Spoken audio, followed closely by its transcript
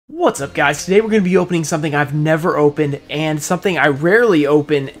What's up, guys? Today we're going to be opening something I've never opened and something I rarely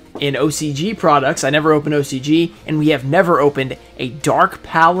open in OCG products. I never open OCG, and we have never opened a Dark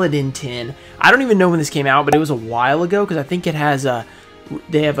Paladin tin. I don't even know when this came out, but it was a while ago because I think it has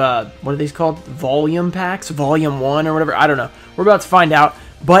they have what are these called? Volume packs? Volume 1 or whatever? I don't know. We're about to find out.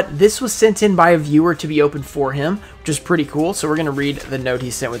 But this was sent in by a viewer to be opened for him, which is pretty cool. So we're going to read the note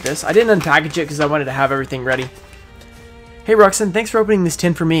he sent with this. I didn't unpackage it because I wanted to have everything ready. Hey Ruxin, thanks for opening this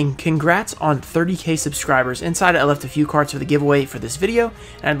tin for me, and congrats on 30k subscribers. Inside I left a few cards for the giveaway for this video,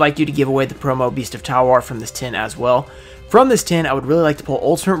 and I'd like you to give away the promo Beast of Tawar from this tin as well. From this tin, I would really like to pull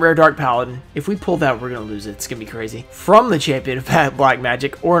Ultimate Rare Dark Paladin. If we pull that, we're going to lose it. It's going to be crazy. From the Champion of Black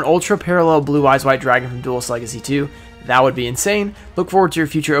Magic, or an Ultra Parallel Blue Eyes White Dragon from Duelist Legacy 2. That would be insane. Look forward to your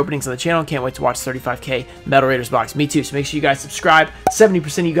future openings on the channel. Can't wait to watch 35k Metal Raiders box. Me too, so make sure you guys subscribe.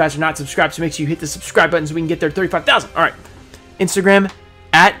 70% of you guys are not subscribed, so make sure you hit the subscribe button so we can get there 35,000. Alright. Instagram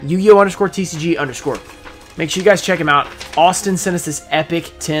at Yugioh_TCG_. Make sure you guys check him out. Austin sent us this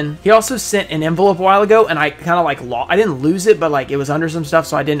epic tin. He also sent an envelope a while ago, and I kind of like I didn't lose it, but like it was under some stuff,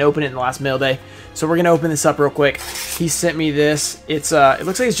 so I didn't open it in the last mail day. So we're gonna open this up real quick. He sent me this. It's it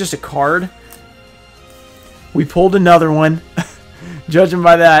looks like it's just a card. We pulled another one. Judging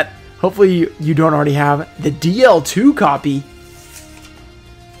by that, hopefully you don't already have the DL2 copy.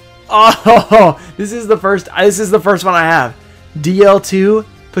 Oh, this is the first one I have. DL2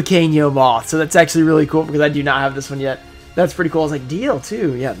 Pequeño Moth. So that's actually really cool because I do not have this one yet. That's pretty cool. I was like,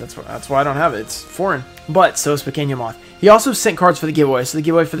 DL2? Yeah, that's why I don't have it. It's foreign. But so is Pequeño Moth. He also sent cards for the giveaway. So the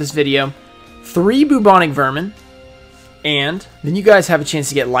giveaway for this video, 3 Bubonic Vermin. And then you guys have a chance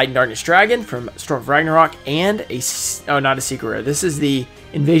to get Light and Darkness Dragon from Storm of Ragnarok and not a secret rare. This is the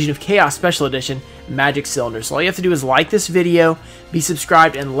Invasion of Chaos Special Edition Magic Cylinder. So all you have to do is like this video, be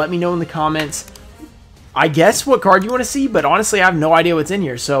subscribed, and let me know in the comments, I guess, what card you want to see, but honestly I have no idea what's in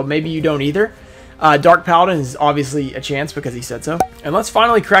here, so maybe you don't either. Dark Paladin is obviously a chance because he said so. And let's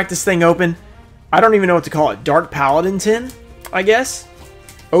finally crack this thing open. I don't even know what to call it. Dark Paladin tin, I guess.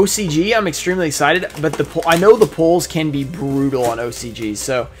 OCG, I'm extremely excited, but I know the pulls can be brutal on OCG,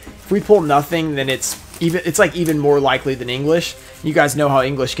 so if we pull nothing, then it's like even more likely than English. You guys know how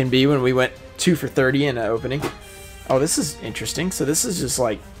English can be when we went 2 for 30 in an opening. Oh, this is interesting. So this is just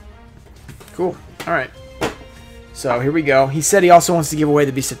like cool. All right. So here we go. He said he also wants to give away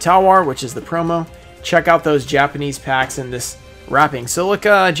the Beast of Tawar, which is the promo. Check out those Japanese packs in this wrapping. So look,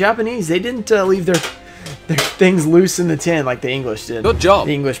 Japanese, they didn't leave their things loose in the tin like the English did. Good job.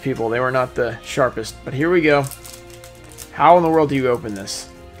 The English people, they were not the sharpest. But here we go. How in the world do you open this?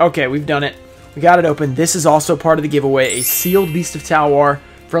 Okay, we've done it. We got it open. This is also part of the giveaway, a sealed Beast of Tawar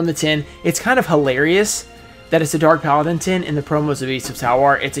from the tin. It's kind of hilarious that it's a Dark Paladin tin in the promos of Beast of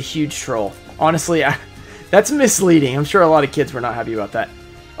Tawar. It's a huge troll. Honestly, that's misleading. I'm sure a lot of kids were not happy about that.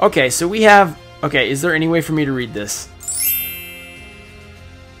 Okay, so we have... Okay, is there any way for me to read this?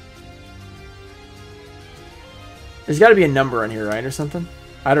 There's got to be a number on here, right, or something?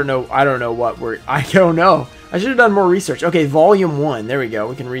 I don't know. I don't know what we're... I don't know. I should have done more research. Okay, Volume 1. There we go.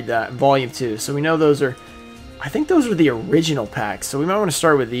 We can read that. Volume 2. So we know those are... I think those are the original packs. So we might want to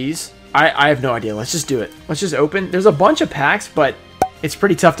start with these. I have no idea. Let's just do it. Let's just open. There's a bunch of packs, but it's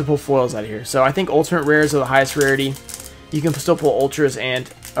pretty tough to pull foils out of here. So I think Ultimate Rares are the highest rarity. You can still pull Ultras and...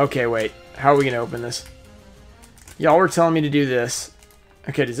 Okay, wait. How are we going to open this? Y'all were telling me to do this.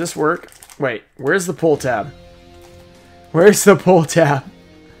 Okay, does this work? Wait, where's the pull tab? Where's the pull tab?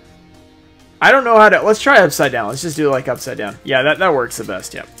 I don't know how to... Let's try upside down. Let's just do it like upside down. Yeah, that works the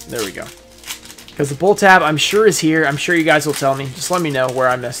best. Yep, there we go. Because the pull tab, I'm sure, is here. I'm sure you guys will tell me. Just let me know where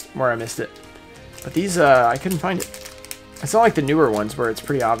I missed it. But these, I couldn't find it. It's not like the newer ones where it's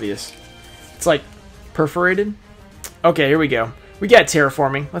pretty obvious. It's like perforated. Okay, here we go. We got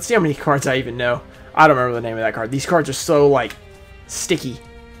Terraforming. Let's see how many cards I even know. I don't remember the name of that card. These cards are so, like, sticky.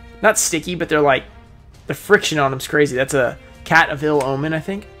 Not sticky, but they're like... The friction on them's crazy. That's a Cat of Ill Omen, I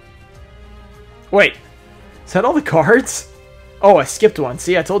think. Wait. Is that all the cards? Oh, I skipped one.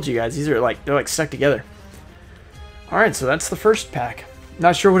 See, I told you guys. These are like, they're like stuck together. Alright, so that's the first pack.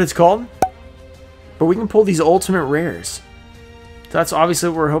 Not sure what it's called. But we can pull these ultimate rares. So that's obviously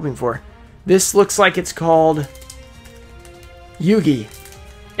what we're hoping for. This looks like it's called Yugi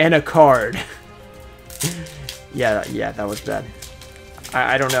and a card. yeah, that was bad.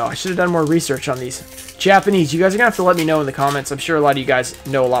 I don't know. I should have done more research on these. Japanese, you guys are going to have to let me know in the comments. I'm sure a lot of you guys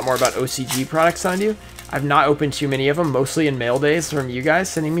know a lot more about OCG products than I do. I've not opened too many of them, mostly in mail days from you guys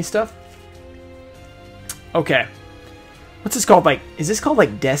sending me stuff. Okay. What's this called? Like, is this called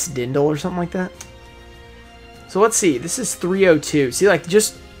like Des Dindle or something like that? So let's see. This is 302. See, like,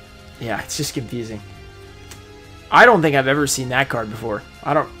 just... Yeah, it's just confusing. I don't think I've ever seen that card before.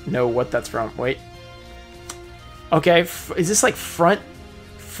 I don't know what that's from. Wait. Okay, is this like front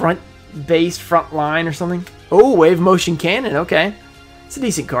base, front line or something? Oh, wave motion cannon. Okay. It's a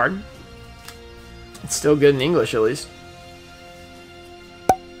decent card. It's still good in English, at least.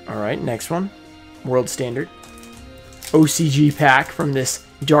 Alright, next one. World Standard. OCG pack from this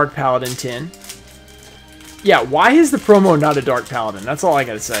Dark Paladin tin. Yeah, why is the promo not a Dark Paladin? That's all I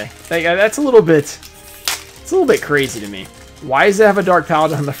gotta say. That's a little bit... It's a little bit crazy to me. Why does it have a Dark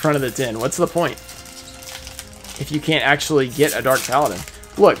Paladin on the front of the tin? What's the point? If you can't actually get a Dark Paladin.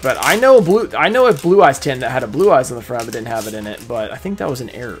 Look, but I know a Blue Eyes tin that had a Blue Eyes on the front but didn't have it in it, but I think that was an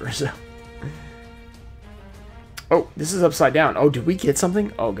error, so... Oh, this is upside down. Oh, did we get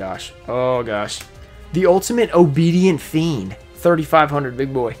something? Oh, gosh. Oh, gosh. The Ultimate Obedient Fiend. 3,500,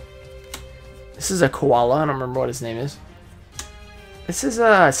 big boy. This is a koala. I don't remember what his name is. This is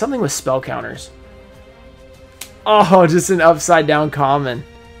something with spell counters. Oh, just an upside down common.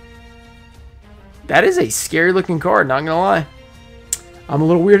 That is a scary looking card, not gonna lie. I'm a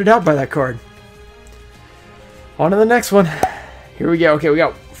little weirded out by that card. On to the next one. Here we go. Okay, we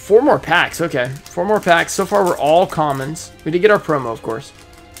got 4 more packs. Okay, 4 more packs. So far, we're all commons. We did get our promo, of course.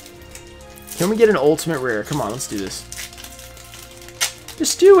 Can we get an ultimate rare? Come on, let's do this.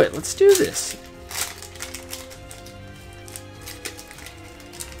 Just do it. Let's do this.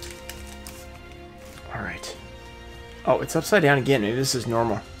 All right. Oh, it's upside down again. Maybe this is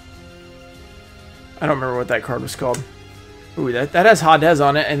normal. I don't remember what that card was called. Ooh, that has Hades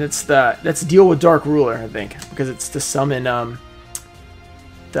on it, and that's Deal with Dark Ruler, I think, because it's to summon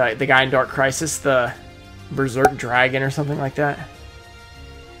the guy in Dark Crisis, the Berserk Dragon or something like that.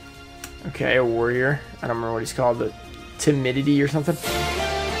 Okay, a warrior. I don't remember what he's called, but Timidity or something.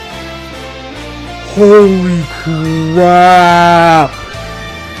 Holy crap!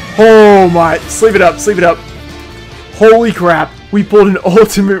 Oh my! Sleep it up, sleep it up. Holy crap! We pulled an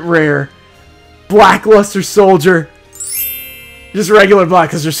ultimate rare. Blackluster Soldier. Just regular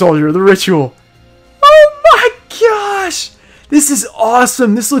Blackluster Soldier, the ritual. Oh my gosh! This is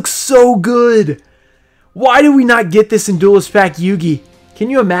awesome. This looks so good. Why did we not get this in Duelist Pack Yugi? Can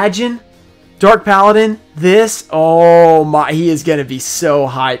you imagine? Dark Paladin, this. Oh my, he is going to be so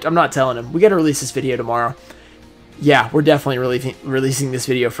hyped. I'm not telling him. We got to release this video tomorrow. Yeah, we're definitely releasing this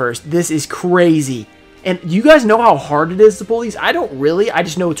video first. This is crazy. And you guys know how hard it is to pull these? I don't really. I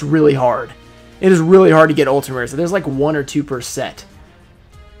just know it's really hard. It is really hard to get ultimate rares. There's like 1 or 2 per set.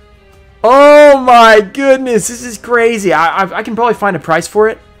 Oh my goodness, this is crazy. I can probably find a price for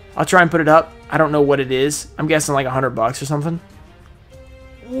it. I'll try and put it up. I don't know what it is. I'm guessing like $100 or something.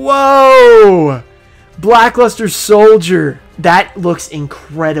 Whoa! Blackluster Soldier. That looks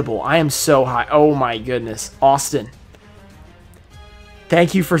incredible. I am so high. Oh my goodness. Austin.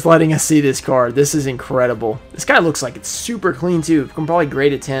 Thank you for letting us see this card. This is incredible. This guy looks like it's super clean too. I can probably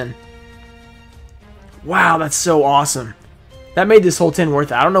grade it 10. Wow, that's so awesome. That made this whole tin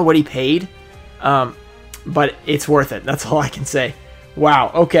worth it. I don't know what he paid, but it's worth it. That's all I can say.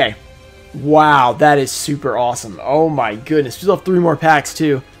 Wow, okay. Wow, that is super awesome. Oh my goodness. We still have 3 more packs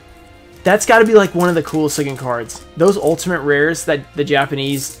too. That's got to be like one of the coolest looking cards. Those ultimate rares that the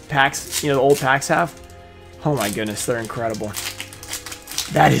Japanese packs, you know, the old packs have. Oh my goodness, they're incredible.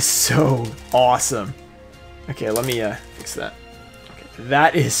 That is so awesome. Okay, let me fix that. Okay,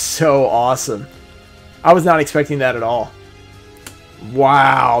 that is so awesome. I was not expecting that at all.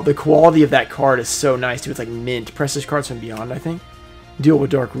 Wow, the quality of that card is so nice too. It's like mint. Prestige cards from Beyond, I think. Deal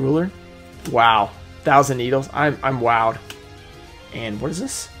with Dark Ruler. Wow, 1,000 Needles. I'm wowed. And what is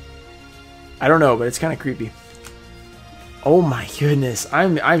this? I don't know, but it's kind of creepy. Oh my goodness,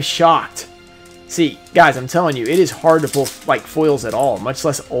 I'm shocked. See, guys, I'm telling you, it is hard to pull like foils at all, much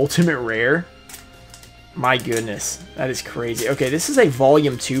less ultimate rare. My goodness, that is crazy. Okay, this is a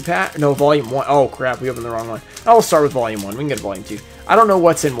Volume 2 pack. No, Volume 1. Oh, crap, we opened the wrong one. I'll start with Volume 1. We can get Volume 2. I don't know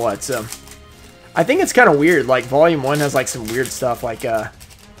what's in what, so... I think it's kind of weird. Like, Volume 1 has, like, some weird stuff, like, I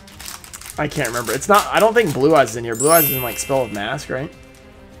can't remember. It's not... I don't think Blue Eyes is in here. Blue Eyes is in, like, Spell of Mask, right?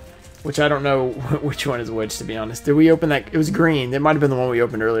 Which I don't know which one is which, to be honest. Did we open that? It was green. It might have been the one we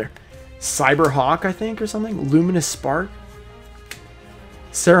opened earlier. Cyberhawk, I think, or something? Luminous Spark?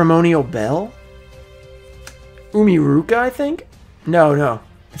 Ceremonial Bell? Umiruka, I think? No.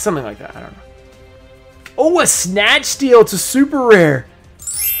 It's something like that. I don't know. Oh, a Snatch Steal. It's a super rare.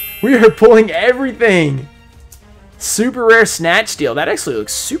 We are pulling everything. Super rare Snatch Steal. That actually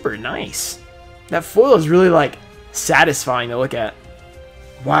looks super nice. That foil is really, like, satisfying to look at.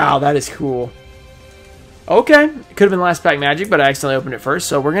 Wow, that is cool. Okay. It could have been Last Pack Magic, but I accidentally opened it first.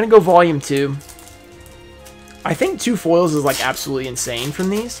 So we're going to go Volume 2. I think 2 foils is, like, absolutely insane from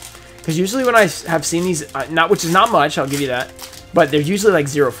these. Because usually when I have seen these, which is not much, I'll give you that. But there's usually like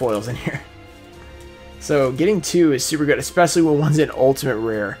 0 foils in here. So getting 2 is super good, especially when one's an ultimate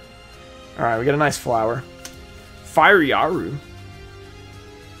rare. Alright, we got a nice flower. Fire Yaru.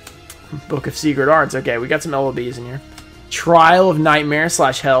 Book of Secret Arts. Okay, we got some LOBs in here. Trial of Nightmare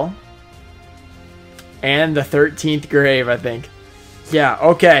 / Hell. And the 13th Grave, I think. Yeah,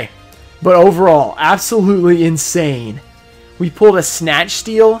 okay. But overall, absolutely insane. We pulled a Snatch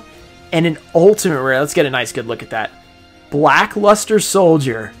Steal and an ultimate rare. Let's get a nice good look at that. Blackluster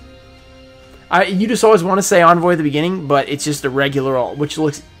Soldier. You just always want to say Envoy at the beginning, but it's just a regular ult, which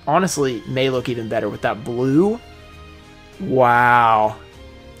looks, honestly, may look even better with that blue. Wow.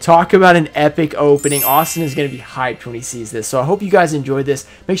 Talk about an epic opening. Austin is going to be hyped when he sees this. So I hope you guys enjoyed this.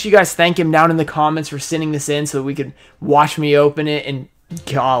 Make sure you guys thank him down in the comments for sending this in so that we could watch me open it. And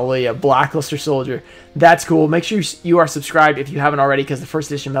golly, a Blackluster Soldier. That's cool. Make sure you are subscribed if you haven't already, because the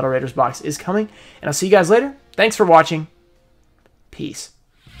first edition Metal Raiders box is coming. And I'll see you guys later. Thanks for watching. Peace.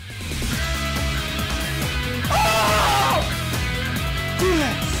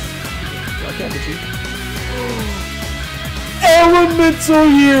 Elemental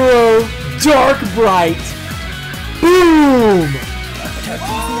Hero, Dark Bright. Boom!